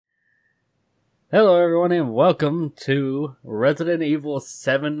Hello everyone and welcome to Resident Evil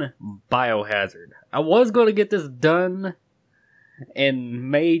 7 Biohazard. I was going to get this done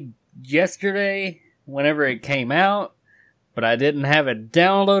and made yesterday whenever it came out, but I didn't have it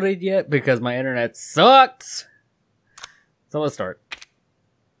downloaded yet because my internet sucks. So let's start.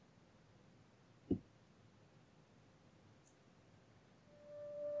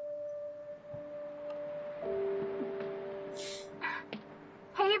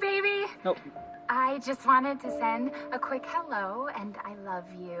 Hey baby! Oh. I just wanted to send a quick hello and I love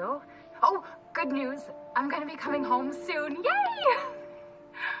you. Oh, good news. I'm gonna be coming home soon. Yay!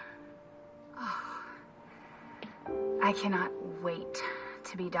 Oh, I cannot wait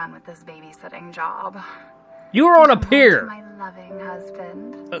to be done with this babysitting job. You were on a pier! My loving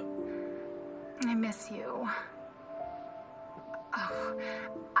husband. I miss you. Oh,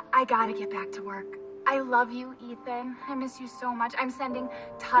 I gotta get back to work. I love you, Ethan. I miss you so much. I'm sending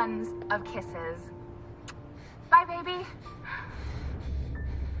tons of kisses. Bye, baby.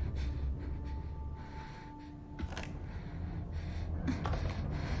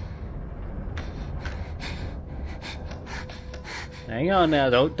 Hang on now,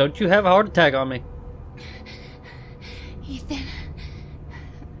 don't you have a heart attack on me. Ethan.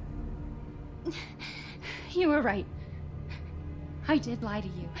 You were right. I did lie to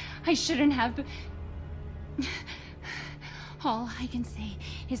you. I shouldn't have. All I can say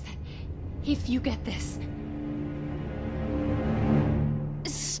is that if you get this,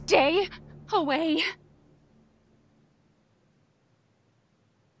 stay away.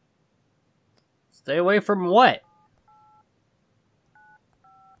 Stay away from what?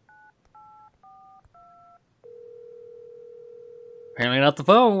 Apparently not the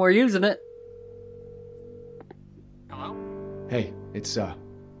phone, we're using it. Hello? Hey, it's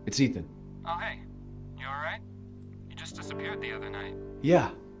Ethan. Oh, hey. You alright? You just disappeared the other night.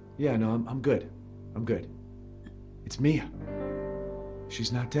 Yeah, no, I'm good. I'm good. It's Mia.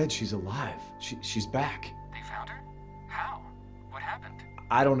 She's not dead, she's alive. She's back. They found her? How? What happened?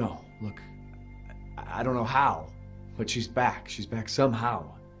 I don't know. Look, I don't know how, but she's back. She's back somehow.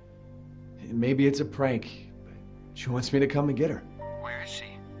 Maybe it's a prank, but she wants me to come and get her. Where is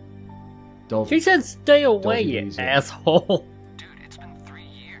she? Dolphin. She said stay away, Dolphin you Weasel. asshole. Dude, it's been 3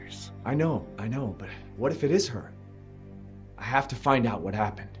 years. I know, but what if it is her? I have to find out what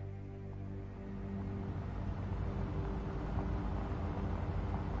happened.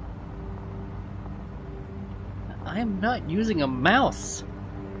 I am not using a mouse.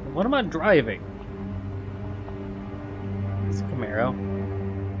 What am I driving? It's a Camaro.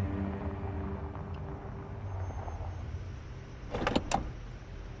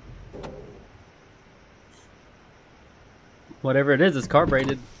 Whatever it is, it's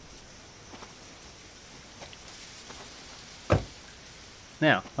carbureted.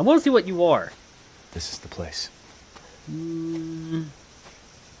 Now, I want to see what you are. This is the place.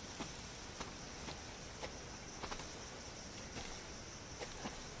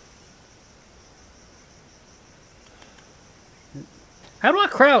 How do I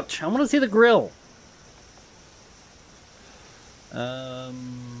crouch? I want to see the grill.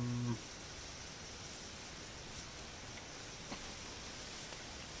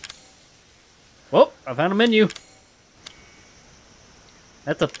 Whoa, I found a menu.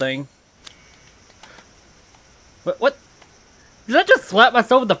 That's a thing. What? Did I just slap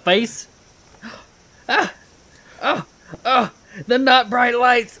myself in the face? The not bright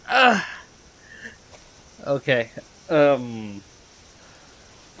lights. Okay. I'm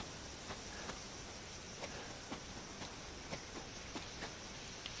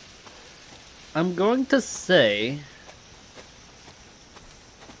going to say,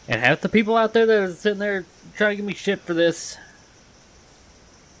 and half the people out there that are sitting there trying to give me shit for this,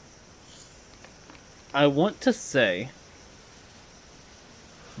 I want to say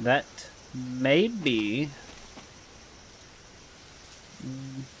that maybe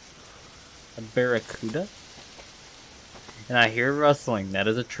a barracuda, and I hear rustling. That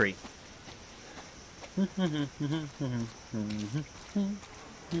is a tree.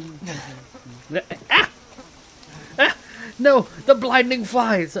 No, the blinding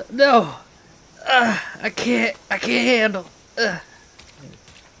flies. No, I can't handle.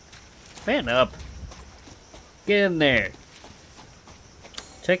 Man up. Get in there.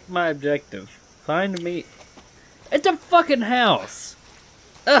 Check my objective. Find me. It's a fucking house.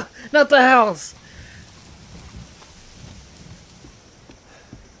 Not the house.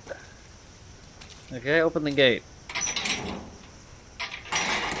 Okay, open the gate.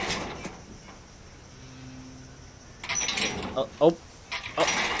 Oh.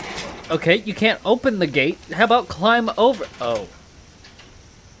 Okay, you can't open the gate. How about climb over? Oh.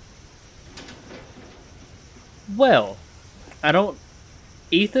 Well, I don't...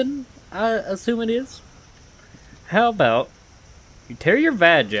 Ethan, I assume it is? How about you tear your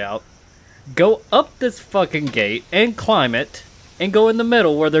vag out, go up this fucking gate and climb it, and go in the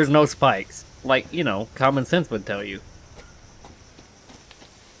middle where there's no spikes. Like, you know, common sense would tell you.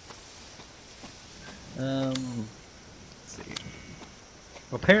 Let's see.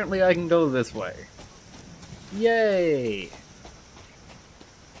 Apparently I can go this way. Yay!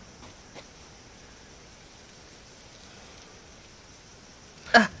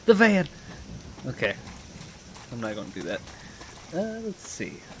 Ah, the van! Okay. I'm not gonna do that. Let's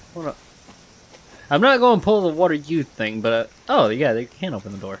see. Hold up. I'm not going to pull the water youth thing, but... oh, yeah, they can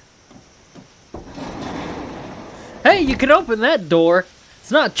open the door. Hey, you can open that door!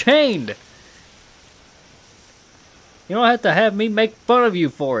 It's not chained! You don't have to have me make fun of you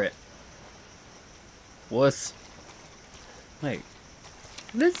for it. Wuss. Wait.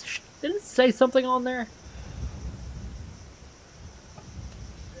 Did it say something on there?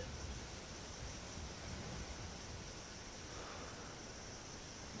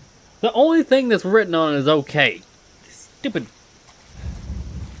 The only thing that's written on it is okay. Stupid.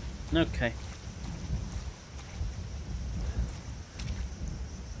 Okay.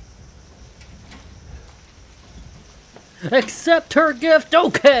 Accept her gift,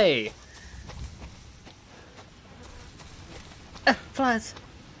 okay! Flies.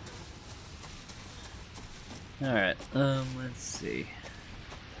 Alright, let's see.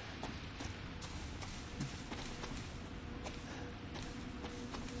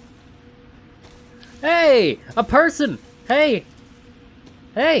 Hey! A person! Hey!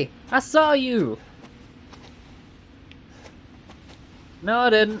 Hey! I saw you! No, I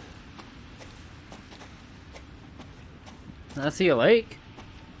didn't. I see a lake.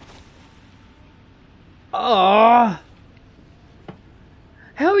 Oh!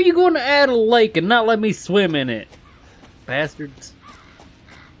 How are you going to add a lake and not let me swim in it? Bastards.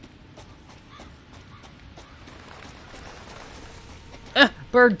 Ah!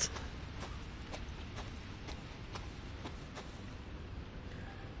 Birds!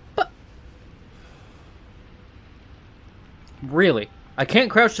 Really? I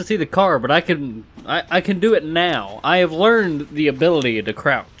can't crouch to see the car, but I can do it now. I have learned the ability to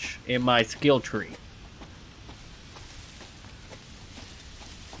crouch in my skill tree.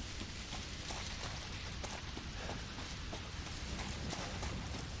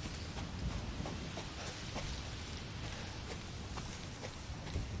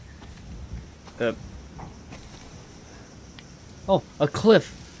 Oh, a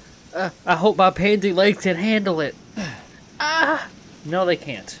cliff. I hope my pansy legs can handle it. Ah! No, they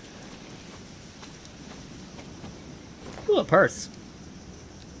can't. Ooh, a purse.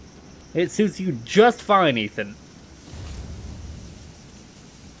 It suits you just fine, Ethan.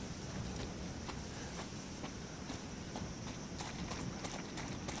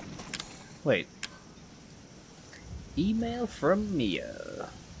 Wait. Email from Mia.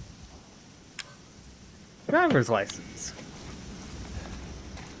 Driver's license.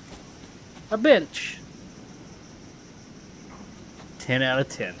 A bench. 10 out of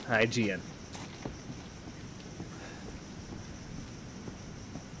 10. IGN.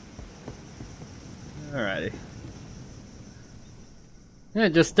 Alrighty. Yeah,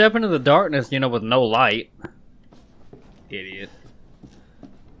 just step into the darkness, you know, with no light. Idiot.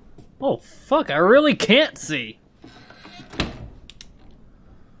 Oh, fuck, I really can't see.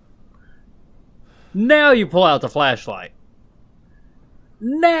 Now you pull out the flashlight.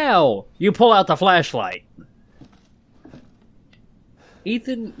 Now you pull out the flashlight.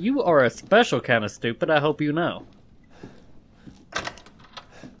 Ethan, you are a special kind of stupid, I hope you know.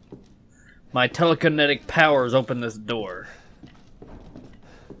 My telekinetic powers open this door.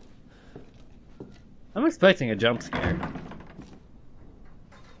 I'm expecting a jump scare.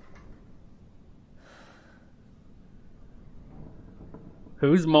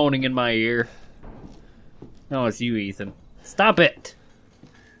 Who's moaning in my ear? No, it's you, Ethan. Stop it!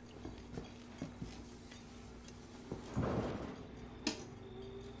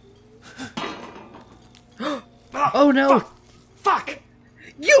 Oh no! Fuck!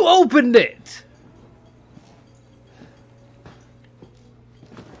 You opened it!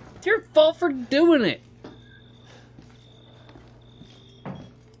 It's your fault for doing it.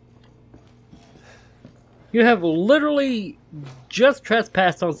 You have literally just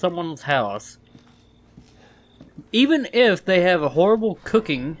trespassed on someone's house. Even if they have a horrible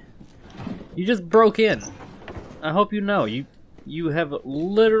cooking, you just broke in. I hope you know. You have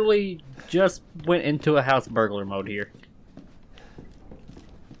literally just went into a house burglar mode here.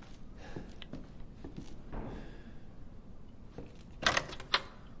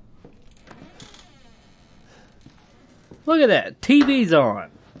 Look at that. TV's on.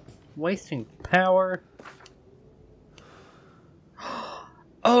 Wasting power.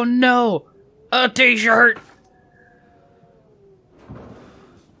 Oh no! A t-shirt!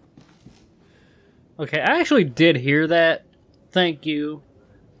 Okay, I actually did hear that. Thank you.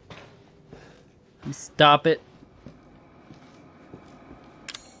 Stop it.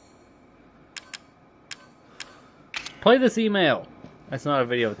 Play this email. That's not a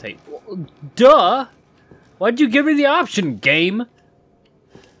videotape. Duh! Why'd you give me the option, game?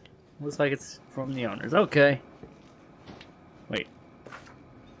 Looks like it's from the owners. Okay. Wait.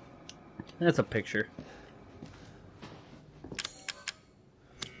 That's a picture.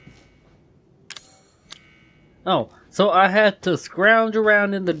 Oh, so I had to scrounge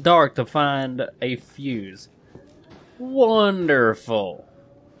around in the dark to find a fuse. Wonderful.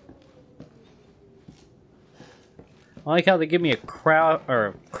 I like how they give me a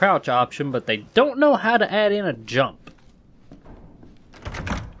crouch option, but they don't know how to add in a jump.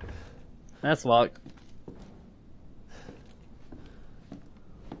 That's locked.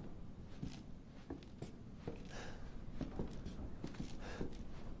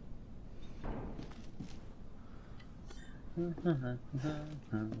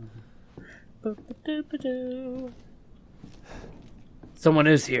 Someone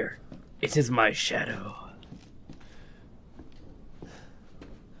is here. It is my shadow.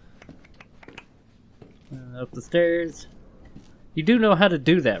 Up the stairs. You do know how to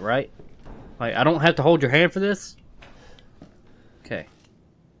do that, right? Like, I don't have to hold your hand for this? Okay.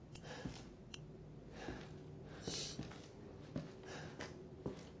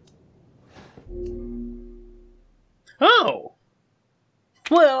 Oh!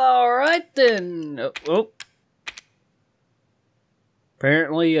 Well, alright then. Oh.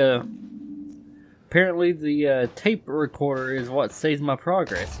 Apparently the tape recorder is what saves my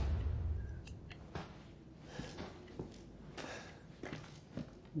progress.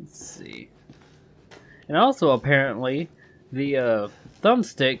 Let's see. And also, apparently, the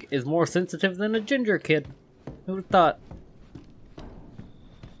thumbstick is more sensitive than a ginger kid. Who would have thought?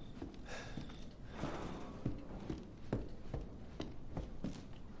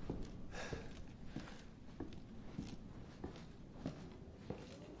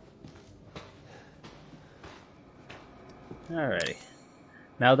 Alrighty.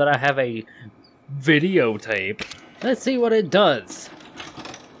 Now that I have a videotape, let's see what it does.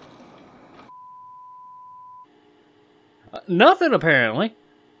 Nothing, apparently.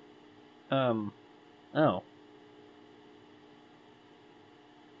 Oh.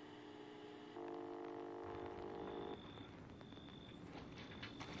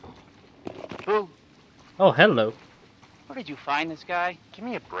 Boo. Oh, hello. Where did you find this guy? Give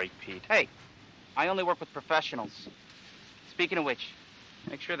me a break, Pete. Hey, I only work with professionals. Speaking of which,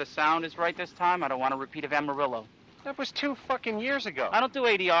 make sure the sound is right this time. I don't want a repeat of Amarillo. That was 2 fucking years ago. I don't do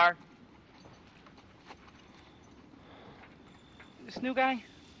ADR. This new guy, I'm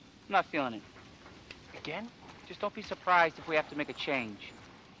not feeling it. Again? Just don't be surprised if we have to make a change.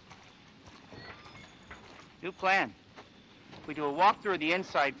 New plan. We do a walkthrough of the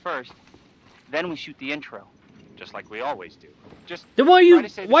inside first, then we shoot the intro. Just like we always do. Just Then why try to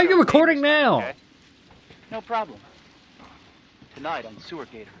say the are you show's recording name this time, now? okay? No problem. Tonight on Sewer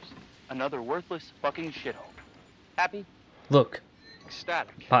Gators, another worthless fucking shithole. Happy? Look,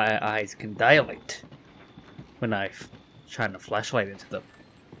 Ecstatic. my eyes can dilate when I shine a flashlight into them.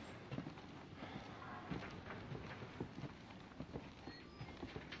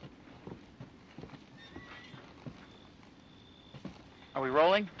 Are we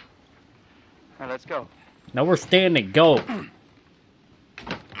rolling? All right, let's go. Now we're standing. Go.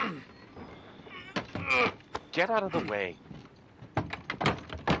 Get out of the way.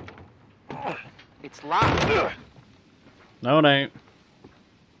 It's locked. No, it ain't.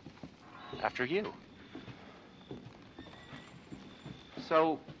 After you.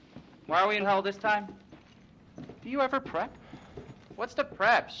 So, why are we in hell this time? Do you ever prep? What's the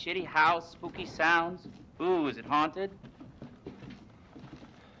prep? Shitty house, spooky sounds? Ooh, is it haunted?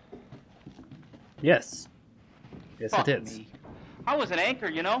 Yes. Yes, Fuck it is. me. I was an anchor,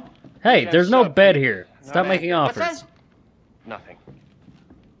 you know? Hey, Yeah, there's no shut up, bed Pete. here. Not Stop making accurate. What's offers. that? Nothing.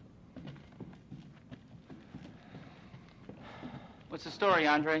 What's the story,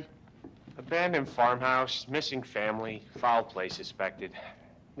 Andre? Abandoned farmhouse, missing family, foul play suspected.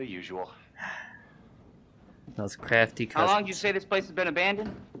 The usual. Those crafty How cousins. long did you say this place has been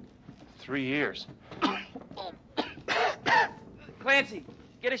abandoned? 3 years. Clancy,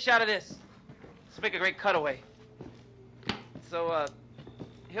 get a shot of this. Let's make a great cutaway. So,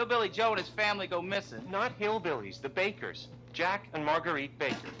 Hillbilly Joe and his family go missing. Not hillbillies, the Bakers. Jack and Marguerite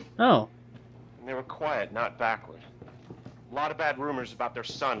Baker. Oh, And they were quiet, not backward. A lot of bad rumors about their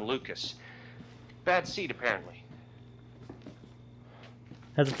son, Lucas. Bad seed, apparently.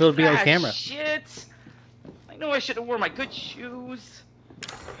 How's it feel to be on camera? Shit! I know I should have worn my good shoes.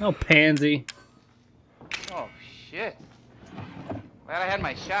 Oh, pansy. Oh, shit. Glad I had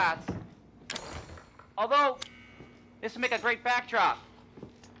my shots. Although, this would make a great backdrop.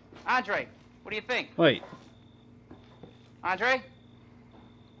 Andre, what do you think? Wait. Andre?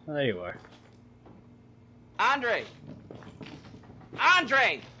 Oh, there you are. Andre!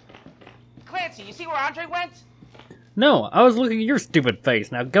 Andre! Clancy, you see where Andre went? No, I was looking at your stupid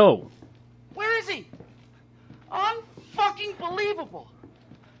face. Now go. Where is he? Unfucking believable.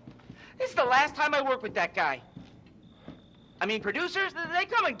 This is the last time I work with that guy. I mean, producers, they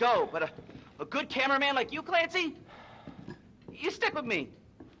come and go, but a good cameraman like you, Clancy, you stick with me.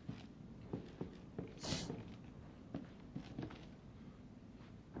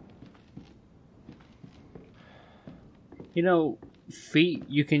 You know, feet,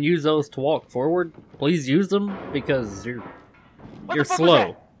 you can use those to walk forward. Please use them because you're What the fuck was slow.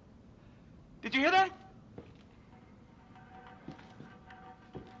 that? Did you hear that?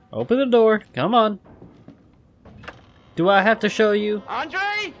 Open the door. Come on. Do I have to show you?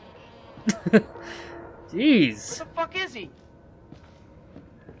 Andre? Jeez. What the fuck is he?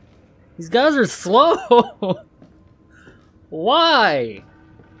 These guys are slow. Why?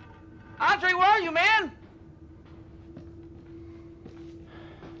 Andre, where are you, man?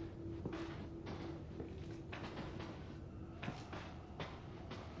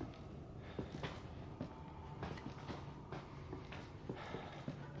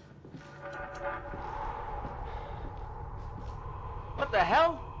 What the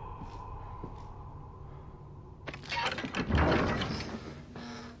hell?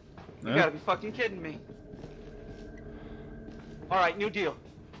 You Huh? gotta be fucking kidding me. Alright, new deal.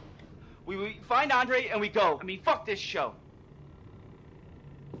 We find Andre and we go. I mean, fuck this show.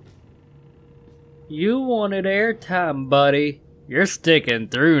 You wanted airtime, buddy. You're sticking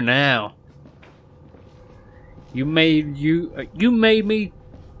through now. You made me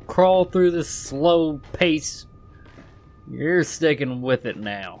crawl through this slow pace. You're sticking with it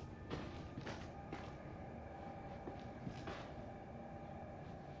now.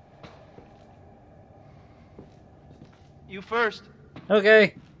 You first.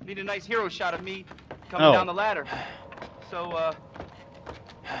 Okay. Need a nice hero shot of me coming down the ladder. So,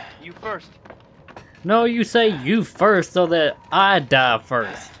 you first. No, you say you first so that I die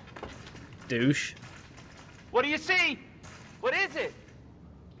first. Douche. What do you see? What is it?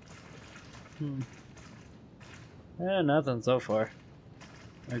 Nothing so far.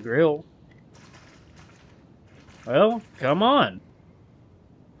 A grill. Well, come on.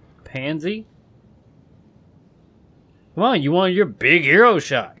 Pansy. Come on, you want your big hero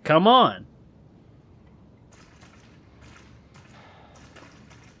shot. Come on.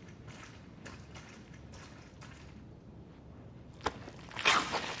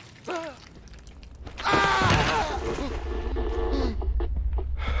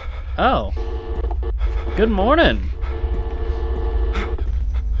 Oh. Good morning.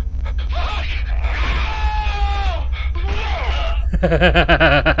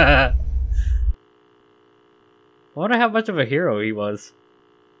 I wonder how much of a hero he was.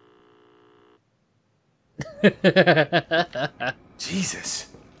 Jesus.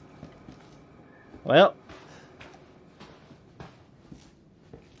 Well,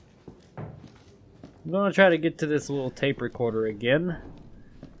 I'm gonna try to get to this little tape recorder again,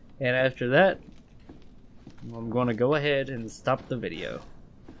 and after that, I'm gonna go ahead and stop the video.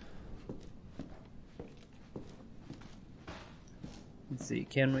 Let's see,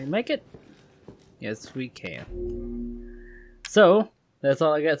 can we make it? Yes, we can. So, that's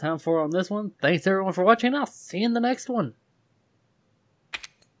all I got time for on this one. Thanks everyone for watching. I'll see you in the next one.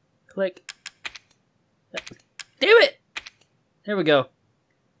 Click. Damn it! There we go.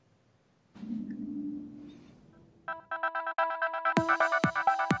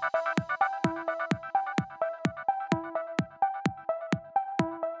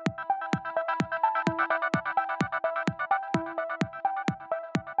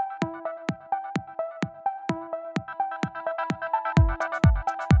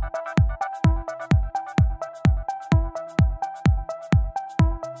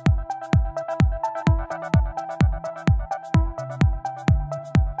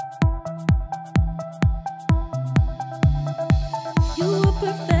 You were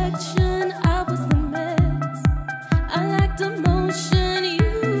perfection.